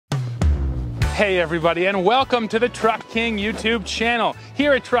Hey everybody, and welcome to the Truck King YouTube channel.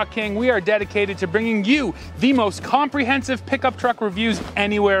 Here at Truck King, we are dedicated to bringing you the most comprehensive pickup truck reviews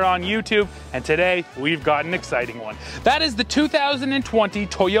anywhere on YouTube, and today we've got an exciting one. That is the 2020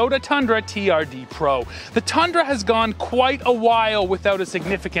 Toyota Tundra TRD Pro. The Tundra has gone quite a while without a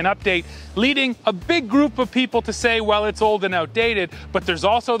significant update, leading a big group of people to say, well, it's old and outdated, but there's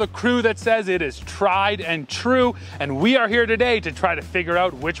also the crew that says it is tried and true, and we are here today to try to figure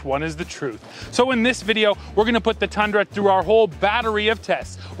out which one is the truth. So in this video, we're gonna put the Tundra through our whole battery of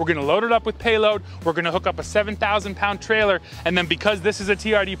tests. We're gonna load it up with payload, we're gonna hook up a 7,000-pound trailer, and then because this is a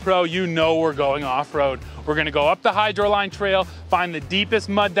TRD Pro, you know we're going off-road. We're gonna go up the Hydroline trail, find the deepest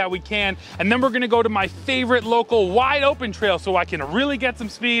mud that we can, and then we're gonna go to my favorite local wide open trail so I can really get some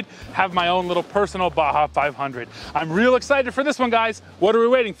speed, have my own little personal Baja 500. I'm real excited for this one, guys. What are we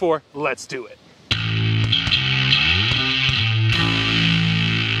waiting for? Let's do it.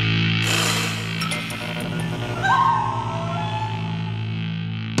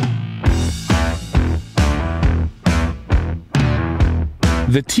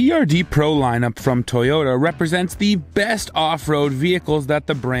 The TRD Pro lineup from Toyota represents the best off-road vehicles that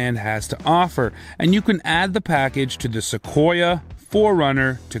the brand has to offer, and you can add the package to the Sequoia,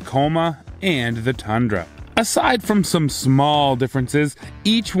 4Runner, Tacoma, and the Tundra. Aside from some small differences,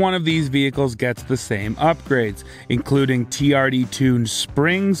 each one of these vehicles gets the same upgrades, including TRD tuned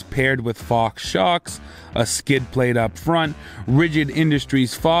springs paired with Fox shocks, a skid plate up front, Rigid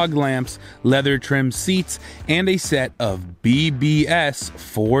Industries fog lamps, leather trimmed seats, and a set of BBS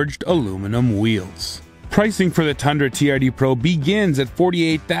forged aluminum wheels. Pricing for the Tundra TRD Pro begins at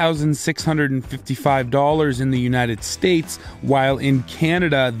 $48,655 in the United States, while in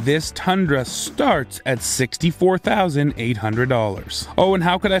Canada, this Tundra starts at $64,800. Oh, and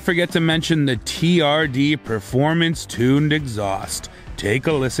how could I forget to mention the TRD Performance Tuned Exhaust? Take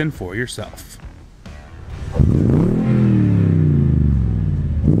a listen for yourself.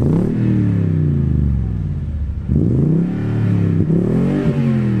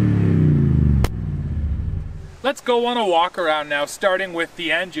 Let's go on a walk around now, starting with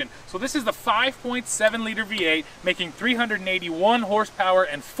the engine. So this is the 5.7 liter V8, making 381 horsepower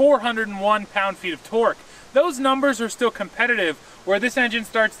and 401 pound-feet of torque. Those numbers are still competitive. Where this engine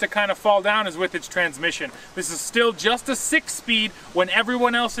starts to kind of fall down is with its transmission. This is still just a 6-speed when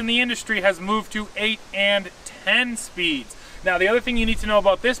everyone else in the industry has moved to 8 and 10 speeds. Now, the other thing you need to know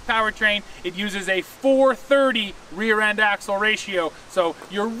about this powertrain, it uses a 430 rear end axle ratio, so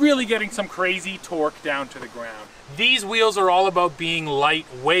you're really getting some crazy torque down to the ground. These wheels are all about being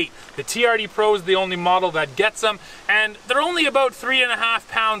lightweight. The TRD Pro is the only model that gets them, and they're only about 3.5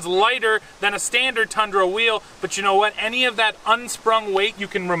 pounds lighter than a standard Tundra wheel, but you know what? Any of that unsprung weight you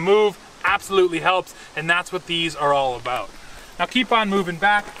can remove absolutely helps, and that's what these are all about. Now keep on moving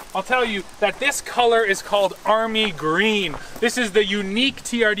back. I'll tell you that this color is called Army Green. This is the unique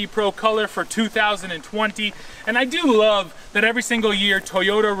TRD Pro color for 2020, and I do love that every single year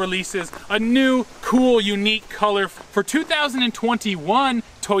Toyota releases a new, cool, unique color. For 2021,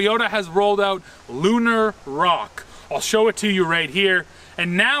 Toyota has rolled out Lunar Rock. I'll show it to you right here.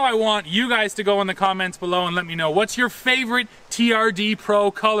 And now I want you guys to go in the comments below and let me know, what's your favorite TRD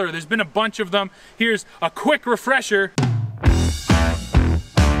Pro color? There's been a bunch of them. Here's a quick refresher.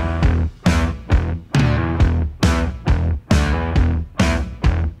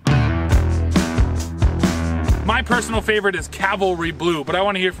 My personal favorite is Cavalry Blue, but I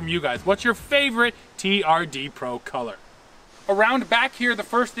want to hear from you guys. What's your favorite TRD Pro color? Around back here, the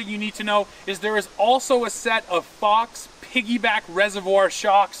first thing you need to know is there is also a set of Fox piggyback reservoir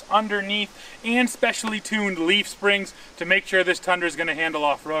shocks underneath and specially tuned leaf springs to make sure this Tundra is going to handle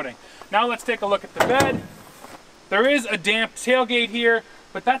off-roading. Now let's take a look at the bed. There is a damp tailgate here,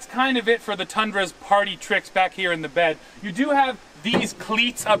 but that's kind of it for the Tundra's party tricks back here in the bed. You do have these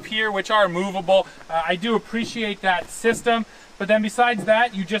cleats up here, which are movable. I do appreciate that system, but then besides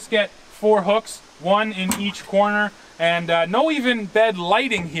that, you just get 4 hooks, 1 in each corner, and no even bed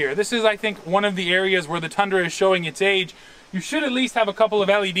lighting here. This is, I think, one of the areas where the Tundra is showing its age. You should at least have a couple of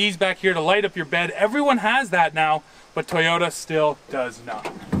LEDs back here to light up your bed. Everyone has that now, but Toyota still does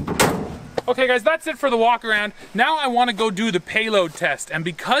not. Okay guys, that's it for the walk around. Now I want to go do the payload test, and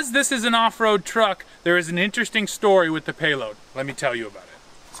because this is an off-road truck, there is an interesting story with the payload. Let me tell you about it.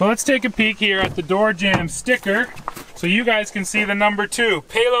 So let's take a peek here at the door jamb sticker so you guys can see the number 2.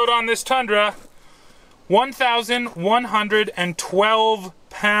 Payload on this Tundra, 1,112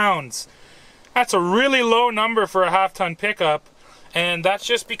 pounds. That's a really low number for a half-ton pickup, and that's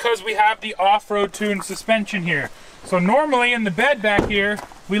just because we have the off-road tuned suspension here. So normally in the bed back here,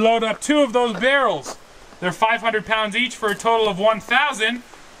 we load up 2 of those barrels. They're 500 pounds each for a total of 1,000.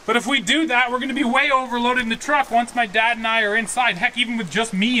 But if we do that, we're gonna be way overloading the truck once my dad and I are inside. Heck, even with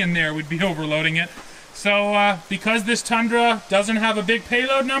just me in there, we'd be overloading it. So because this Tundra doesn't have a big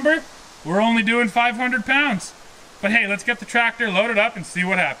payload number, we're only doing 500 pounds. But hey, let's get the tractor loaded up and see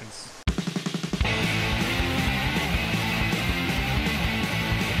what happens.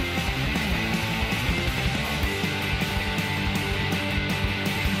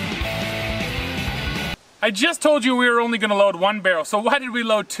 I just told you we were only gonna load 1 barrel, so why did we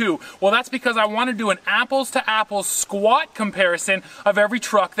load 2? Well, that's because I want to do an apples to apples squat comparison of every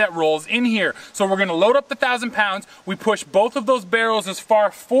truck that rolls in here. So we're gonna load up the 1,000 pounds, we push both of those barrels as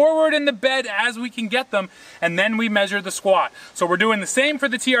far forward in the bed as we can get them, and then we measure the squat. So we're doing the same for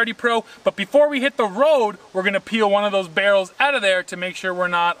the TRD Pro, but before we hit the road, we're gonna peel one of those barrels out of there to make sure we're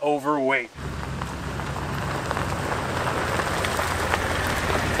not overweight.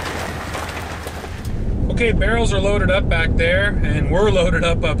 Okay, barrels are loaded up back there, and we're loaded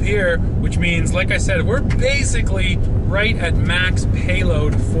up here, which means, like I said, we're basically right at max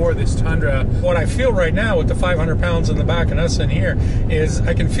payload for this Tundra. What I feel right now with the 500 pounds in the back and us in here is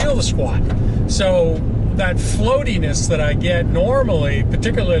I can feel the squat. So that floatiness that I get normally,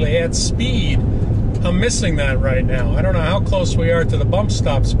 particularly at speed, I'm missing that right now. I don't know how close we are to the bump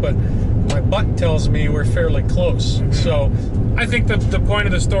stops, but my butt tells me we're fairly close. So I think the point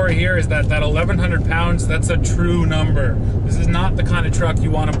of the story here is that 1,100 pounds, that's a true number. This is not the kind of truck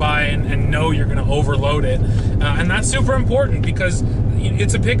you want to buy and know you're going to overload it. And that's super important because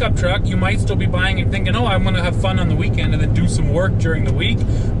it's a pickup truck. You might still be buying it thinking, oh, I'm going to have fun on the weekend and then do some work during the week.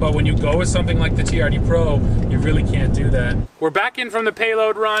 But when you go with something like the TRD Pro, you really can't do that. We're back in from the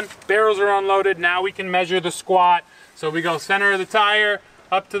payload run. Barrels are unloaded. Now we can measure the squat. So we go center of the tire,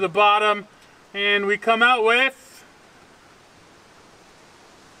 up to the bottom, and we come out with,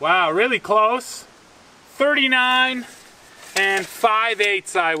 wow, really close, 39 and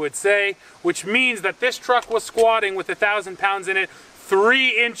 5/8, I would say, which means that this truck was squatting with 1,000 pounds in it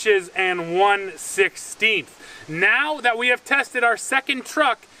 3 inches and 1/16. Now that we have tested our second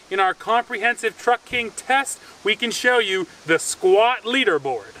truck in our comprehensive Truck King test, we can show you the squat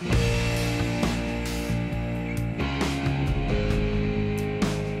leaderboard.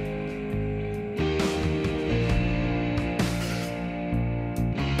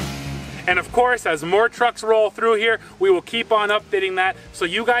 And of course, as more trucks roll through here, we will keep on updating that so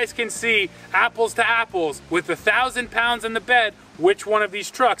you guys can see apples to apples with 1,000 pounds in the bed, which one of these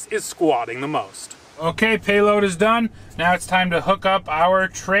trucks is squatting the most. Okay, payload is done. Now it's time to hook up our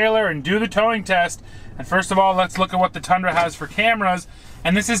trailer and do the towing test. And first of all, let's look at what the Tundra has for cameras.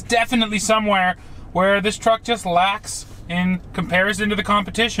 And this is definitely somewhere where this truck just lacks in comparison to the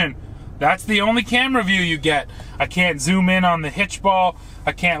competition. That's the only camera view you get. I can't zoom in on the hitch ball.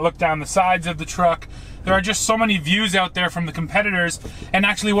 I can't look down the sides of the truck. There are just so many views out there from the competitors. And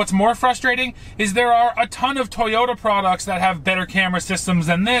actually what's more frustrating is there are a ton of Toyota products that have better camera systems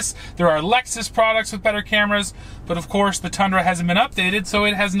than this. There are Lexus products with better cameras, but of course the Tundra hasn't been updated, so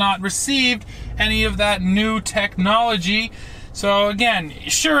it has not received any of that new technology. So again,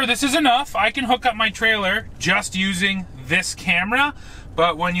 sure, this is enough. I can hook up my trailer just using this camera,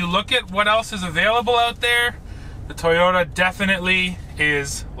 but when you look at what else is available out there, the Toyota definitely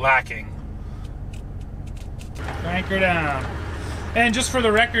is lacking. Anchor down. And just for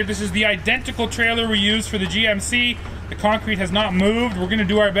the record, this is the identical trailer we use for the GMC. The concrete has not moved. We're gonna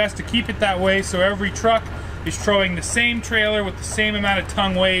do our best to keep it that way so every truck is throwing the same trailer with the same amount of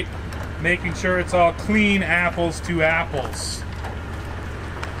tongue weight, making sure it's all clean apples to apples.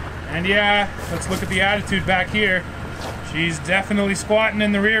 And yeah, let's look at the attitude back here. She's definitely squatting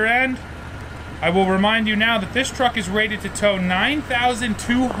in the rear end. I will remind you now that this truck is rated to tow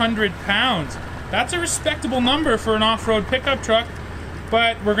 9,200 pounds. That's a respectable number for an off-road pickup truck,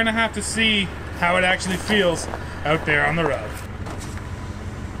 but we're gonna have to see how it actually feels out there on the road.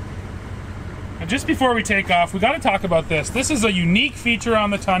 And just before we take off, we gotta talk about this. This is a unique feature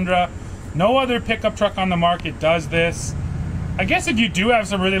on the Tundra. No other pickup truck on the market does this. I guess if you do have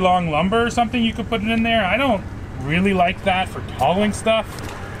some really long lumber or something, you could put it in there. I don't really like that for hauling stuff.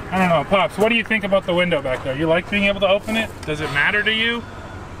 I don't know, Pops, what do you think about the window back there? You like being able to open it? Does it matter to you?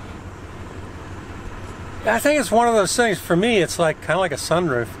 I think it's one of those things, for me, it's like kind of like a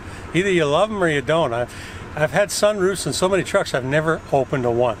sunroof. Either you love them or you don't. I've had sunroofs in so many trucks, I've never opened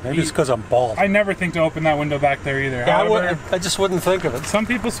a one. Maybe it's because I'm bald. I never think to open that window back there either. Yeah, However, I just wouldn't think of it. Some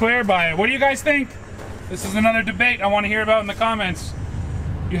people swear by it. What do you guys think? This is another debate I want to hear about in the comments.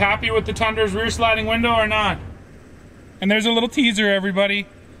 You happy with the Tundra's rear sliding window or not? And there's a little teaser, everybody.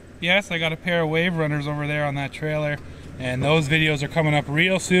 Yes, I got a pair of wave runners over there on that trailer, and those videos are coming up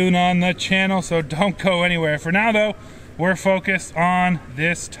real soon on the channel, so don't go anywhere. For now though, we're focused on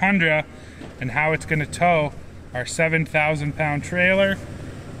this Tundra and how it's gonna tow our 7,000 pound trailer.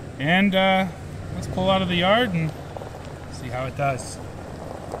 And let's pull out of the yard and see how it does.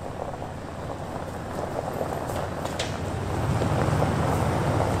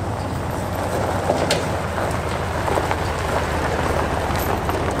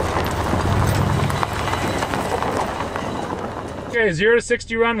 Okay, 0 to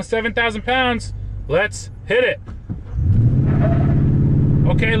 60 run with 7,000 pounds. Let's hit it.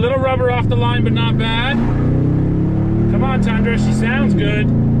 Okay, a little rubber off the line, but not bad. Come on, Tundra, she sounds good.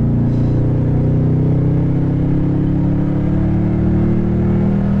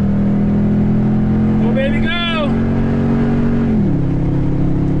 Go, baby, go.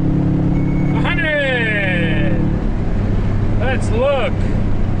 100. Let's look.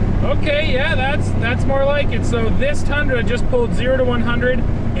 Okay, yeah, that's more like it. So this Tundra just pulled 0 to 100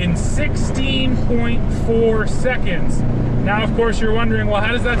 in 16.4 seconds. Now, of course, you're wondering, well,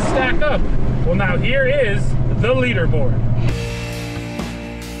 how does that stack up? Well, now here is the leaderboard.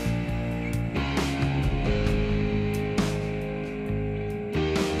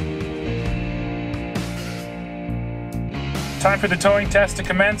 Time for the towing test to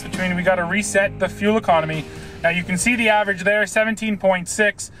commence, which means we got to reset the fuel economy. Now you can see the average there,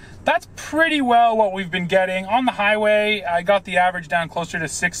 17.6. That's pretty well what we've been getting. On the highway, I got the average down closer to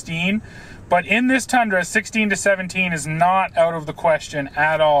 16. But in this Tundra, 16 to 17 is not out of the question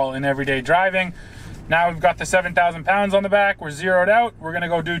at all in everyday driving. Now we've got the 7,000 pounds on the back. We're zeroed out. We're gonna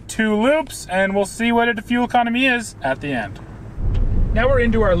go do 2 loops and we'll see what the fuel economy is at the end. Now we're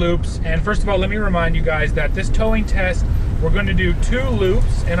into our loops. And first of all, let me remind you guys that this towing test, we're going to do 2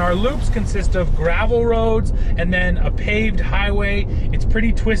 loops, and our loops consist of gravel roads and then a paved highway. It's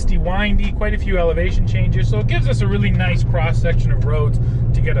pretty twisty, windy, quite a few elevation changes, so it gives us a really nice cross-section of roads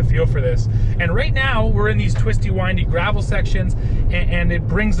to get a feel for this. And right now, we're in these twisty, windy gravel sections, and it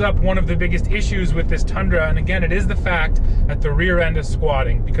brings up one of the biggest issues with this Tundra, and again, it is the fact that the rear end is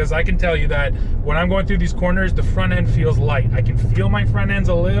squatting, because I can tell you that when I'm going through these corners, the front end feels light. I can feel my front end's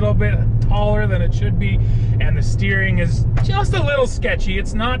a little bit taller than it should be, and the steering is just a little sketchy.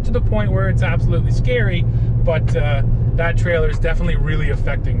 It's not to the point where it's absolutely scary, but that trailer is definitely really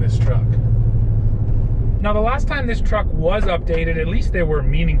affecting this truck. Now, the last time this truck was updated, at least there were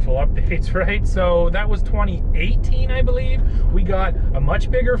meaningful updates, right? So that was 2018, I believe. We got a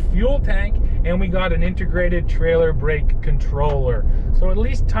much bigger fuel tank and we got an integrated trailer brake controller. So at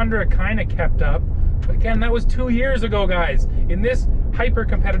least Tundra kind of kept up. But again, that was 2 years ago, guys. In this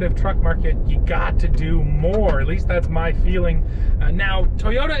hyper-competitive truck market, you got to do more. At least that's my feeling. Now,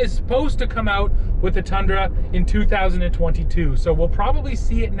 Toyota is supposed to come out with the Tundra in 2022, so we'll probably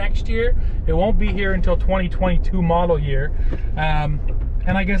see it next year. It won't be here until 2022 model year. And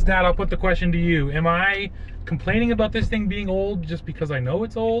I guess, Dad, I'll put the question to you. Am I complaining about this thing being old just because I know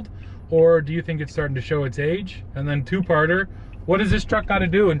it's old? Or do you think it's starting to show its age? And then two-parter, what does this truck got to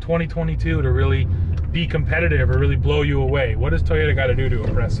do in 2022 to really be competitive or really blow you away? What does Toyota got to do to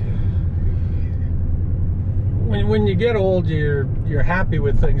impress you? When you get old, you're happy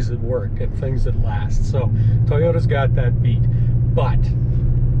with things that work and things that last. So Toyota's got that beat. But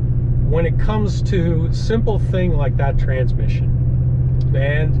when it comes to simple thing like that transmission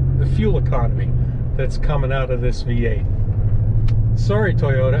and the fuel economy that's coming out of this V8, sorry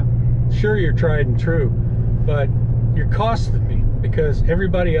Toyota, sure you're tried and true, but you're costing me because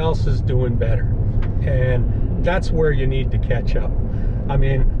everybody else is doing better. And that's where you need to catch up. I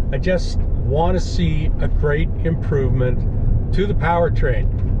mean, I just want to see a great improvement to the powertrain.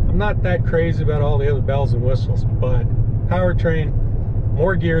 I'm not that crazy about all the other bells and whistles, but powertrain,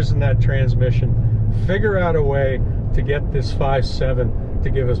 more gears in that transmission, figure out a way to get this 5.7 to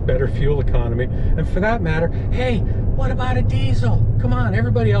give us better fuel economy. And for that matter, hey, what about a diesel? Come on,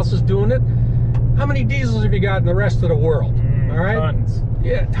 everybody else is doing it. How many diesels have you got in the rest of the world? All right, tons.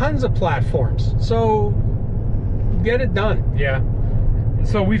 Yeah, tons of platforms. So get it done. Yeah.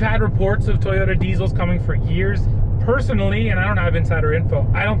 So we've had reports of Toyota diesels coming for years. Personally, and I don't have insider info,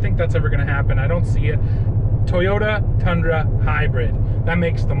 I don't think that's ever going to happen. I don't see it. Toyota Tundra hybrid. That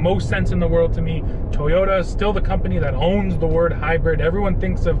makes the most sense in the world to me. Toyota is still the company that owns the word hybrid. Everyone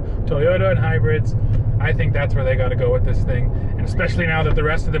thinks of Toyota and hybrids. I think that's where they got to go with this thing. And especially now that the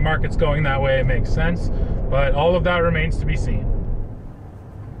rest of the market's going that way, it makes sense. But all of that remains to be seen.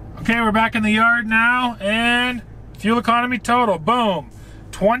 Okay, we're back in the yard now, and fuel economy total, boom.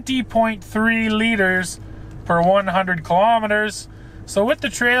 20.3 liters per 100 kilometers. So with the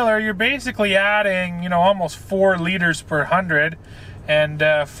trailer, you're basically adding, almost 4 liters per 100. And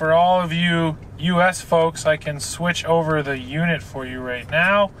for all of you US folks, I can switch over the unit for you right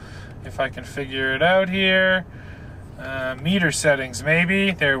now, if I can figure it out here. Meter settings,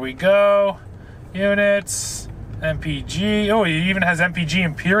 maybe. There we go. Units, MPG. Oh, it even has MPG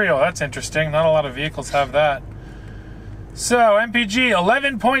Imperial. That's interesting. Not a lot of vehicles have that. So, MPG,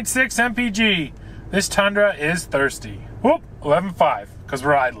 11.6 MPG. This Tundra is thirsty. Whoop, 11.5, because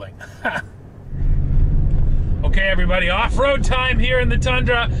we're idling. Okay, everybody, off-road time here in the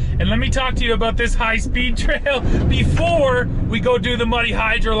Tundra, and let me talk to you about this high-speed trail before we go do the muddy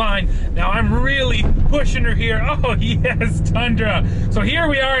Hydroline. Now, I'm really pushing her here. Oh, yes, Tundra. So here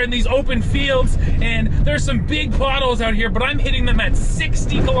we are in these open fields, and there's some big potholes out here, but I'm hitting them at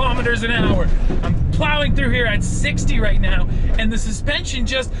 60 kilometers an hour. I'm plowing through here at 60 right now, and the suspension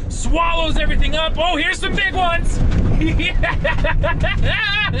just swallows everything up. Oh, here's some big ones.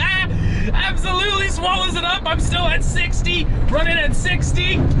 Absolutely swallows it up. I'm still at 60, running at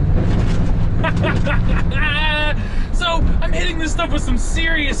 60. So I'm hitting this stuff with some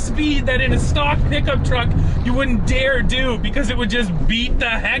serious speed that in a stock pickup truck you wouldn't dare do, because it would just beat the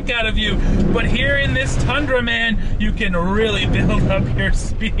heck out of you. But here in this Tundra, man, you can really build up your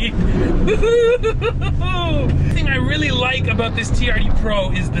speed. The thing I really like about this TRD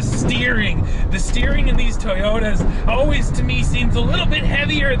Pro is the steering. The steering in these Toyotas always, to me, seems a little bit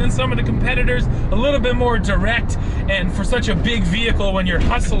heavier than some of the competitors, a little bit more direct, and for such a big vehicle, when you're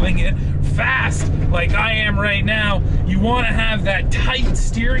hustling it fast like I am right now, you want to have that tight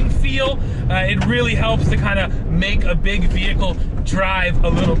steering feel. It really helps to kind of make a big vehicle drive a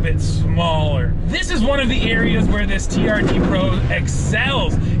little bit smaller. This is one of the areas where this TRD Pro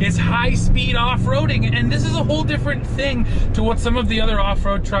excels, is high-speed off-roading, and this is a whole different thing to what some of the other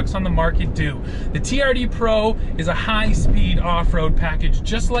off-road trucks on the market do. The TRD Pro is a high-speed off-road package,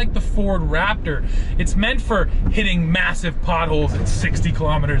 just like the Ford Raptor. It's meant for hitting massive potholes at 60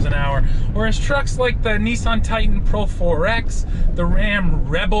 kilometers an hour, whereas trucks like the Nissan Titan Pro 4X, the Ram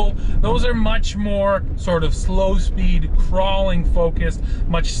Rebel, those are much more sort of slow-speed, crawling focused,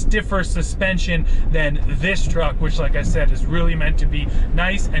 much stiffer suspension than this truck, which, like I said, is really meant to be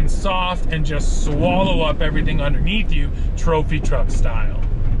nice and soft and just swallow up everything underneath you, trophy truck style.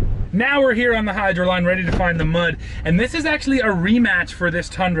 Now we're here on the Hydroline, ready to find the mud, and this is actually a rematch for this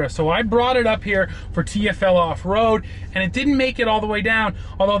Tundra. So I brought it up here for TFL Off-Road, and it didn't make it all the way down,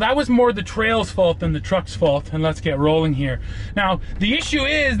 although that was more the trail's fault than the truck's fault, and let's get rolling here. Now, the issue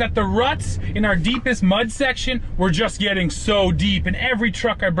is that the ruts in our deepest mud section were just getting so deep, and every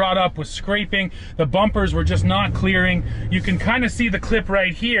truck I brought up was scraping. The bumpers were just not clearing. You can kind of see the clip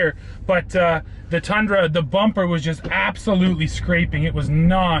right here, but the Tundra, the bumper was just absolutely scraping. It was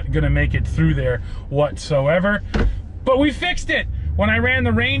not gonna make it through there whatsoever, but we fixed it. When I ran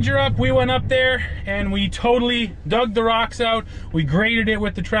the Ranger up, we went up there and we totally dug the rocks out. We graded it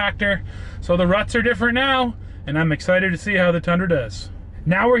with the tractor. So the ruts are different now, and I'm excited to see how the Tundra does.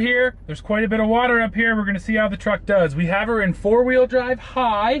 Now we're here, there's quite a bit of water up here. We're gonna see how the truck does. We have her in 4-wheel drive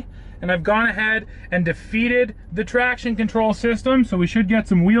high, and I've gone ahead and defeated the traction control system, so we should get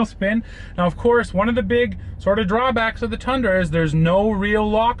some wheel spin. Now, of course, one of the big sort of drawbacks of the Tundra is there's no real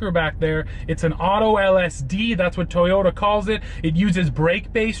locker back there. It's an auto LSD, that's what Toyota calls it. It uses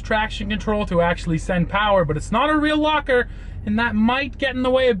brake-based traction control to actually send power, but it's not a real locker, and that might get in the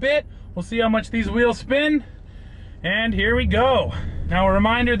way a bit. We'll see how much these wheels spin, and here we go. Now, a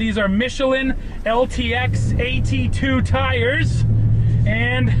reminder, these are Michelin LTX AT2 tires,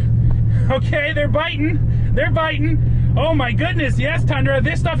 and okay, they're biting. They're biting. Oh my goodness, yes, Tundra,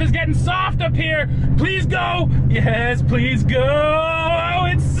 this stuff is getting soft up here. Please go. Yes, please go. Oh,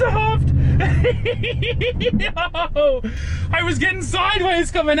 it's soft. No. I was getting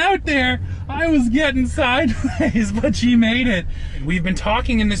sideways coming out there. I was getting sideways, but she made it. We've been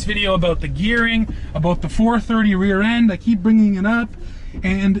talking in this video about the gearing, about the 430 rear end. I keep bringing it up,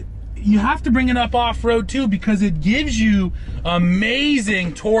 and you have to bring it up off-road too, because it gives you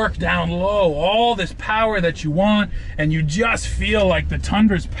amazing torque down low, all this power that you want, and you just feel like the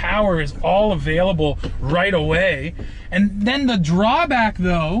Tundra's power is all available right away. And then the drawback,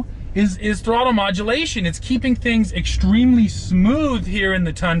 though, is throttle modulation. It's keeping things extremely smooth here in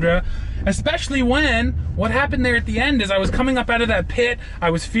the Tundra, especially when what happened there at the end is I was coming up out of that pit. I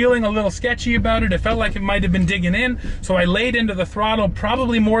was feeling a little sketchy about it. It felt like it might have been digging in, so I laid into the throttle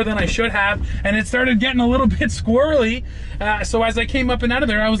probably more than I should have, and it started getting a little bit squirrely. So as I came up and out of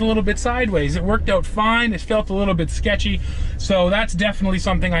there, I was a little bit sideways. It worked out fine. It felt a little bit sketchy, so that's definitely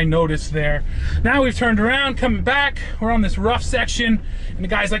something I noticed there. Now we've turned around, coming back. We're on this rough section, and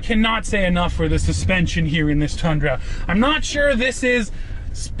guys, I cannot say enough for the suspension here in this Tundra. I'm not sure this is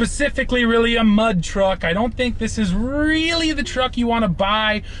specifically really a mud truck. I don't think this is really the truck you want to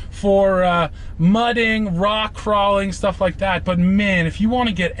buy for mudding, rock crawling, stuff like that. But man, if you want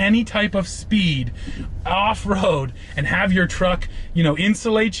to get any type of speed off-road and have your truck, you know,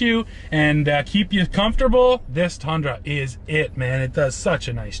 insulate you and keep you comfortable, this Tundra is it, man. It does such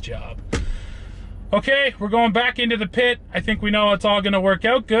a nice job. Okay, we're going back into the pit. I think we know it's all gonna work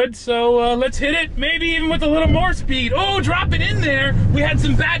out good, so let's hit it, maybe even with a little more speed. Oh, drop it in there. We had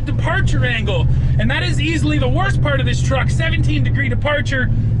some bad departure angle, and that is easily the worst part of this truck, 17-degree departure,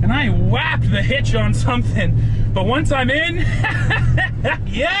 and I whapped the hitch on something. But once I'm in,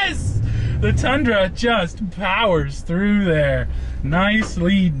 yes, the Tundra just powers through there.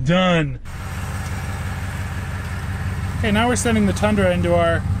 Nicely done. Okay, now we're sending the Tundra into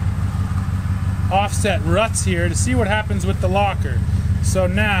our offset ruts here to see what happens with the locker. So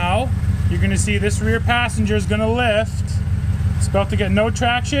now you're going to see this rear passenger is going to lift. It's about to get no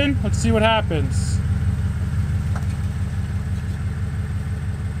traction. Let's see what happens.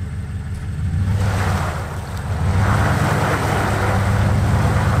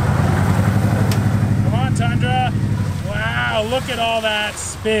 Come on, Tundra. Wow, look at all that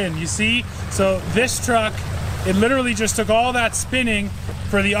spin. You see? So this truck, it literally just took all that spinning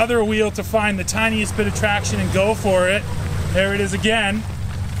for the other wheel to find the tiniest bit of traction and go for it. There it is again.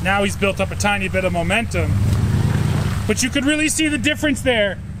 Now he's built up a tiny bit of momentum. But you could really see the difference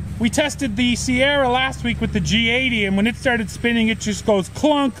there. We tested the Sierra last week with the G80, and when it started spinning, it just goes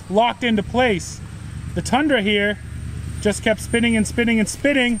clunk, locked into place. The Tundra here just kept spinning and spinning and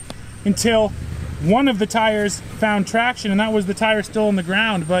spinning until one of the tires found traction, and that was the tire still on the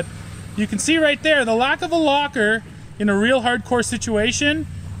ground. But you can see right there, the lack of a locker in a real hardcore situation,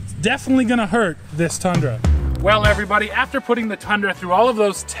 it's definitely gonna hurt this Tundra. Well, everybody, after putting the Tundra through all of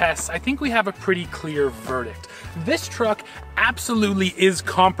those tests, I think we have a pretty clear verdict. This truck absolutely is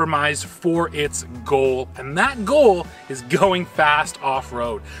compromised for its goal, and that goal is going fast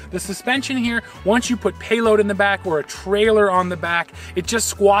off-road. The suspension here, once you put payload in the back or a trailer on the back, it just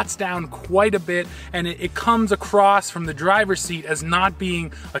squats down quite a bit, and it comes across from the driver's seat as not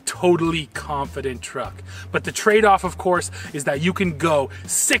being a totally confident truck. But the trade-off, of course, is that you can go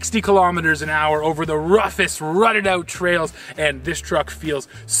 60 kilometers an hour over the roughest, rutted out trails, and this truck feels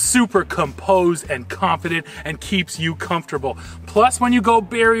super composed and confident and keeps you comfortable. Plus, when you go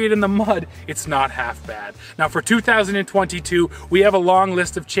bury it in the mud, it's not half bad. Now for 2022, we have a long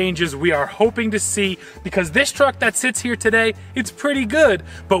list of changes we are hoping to see, because this truck that sits here today, it's pretty good,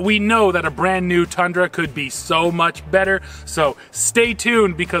 but we know that a brand new Tundra could be so much better. So stay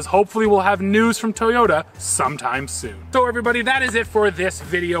tuned, because hopefully we'll have news from Toyota sometime soon. So everybody, that is it for this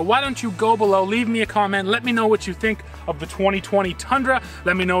video. Why don't you go below, leave me a comment, let me know what you think of the 2020 Tundra.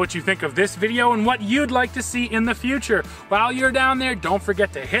 Let me know what you think of this video and what you'd like to see in the future. While you're down there, don't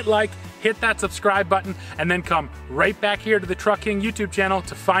forget to hit like, hit that subscribe button, and then come right back here to the Truck King YouTube channel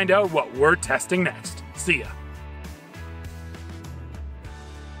to find out what we're testing next. See ya.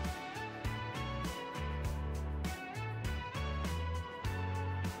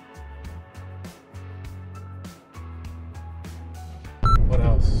 What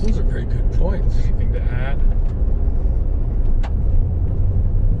else? Those are very good points. Anything to add?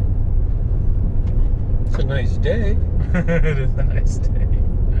 It's a nice day. It is a nice day.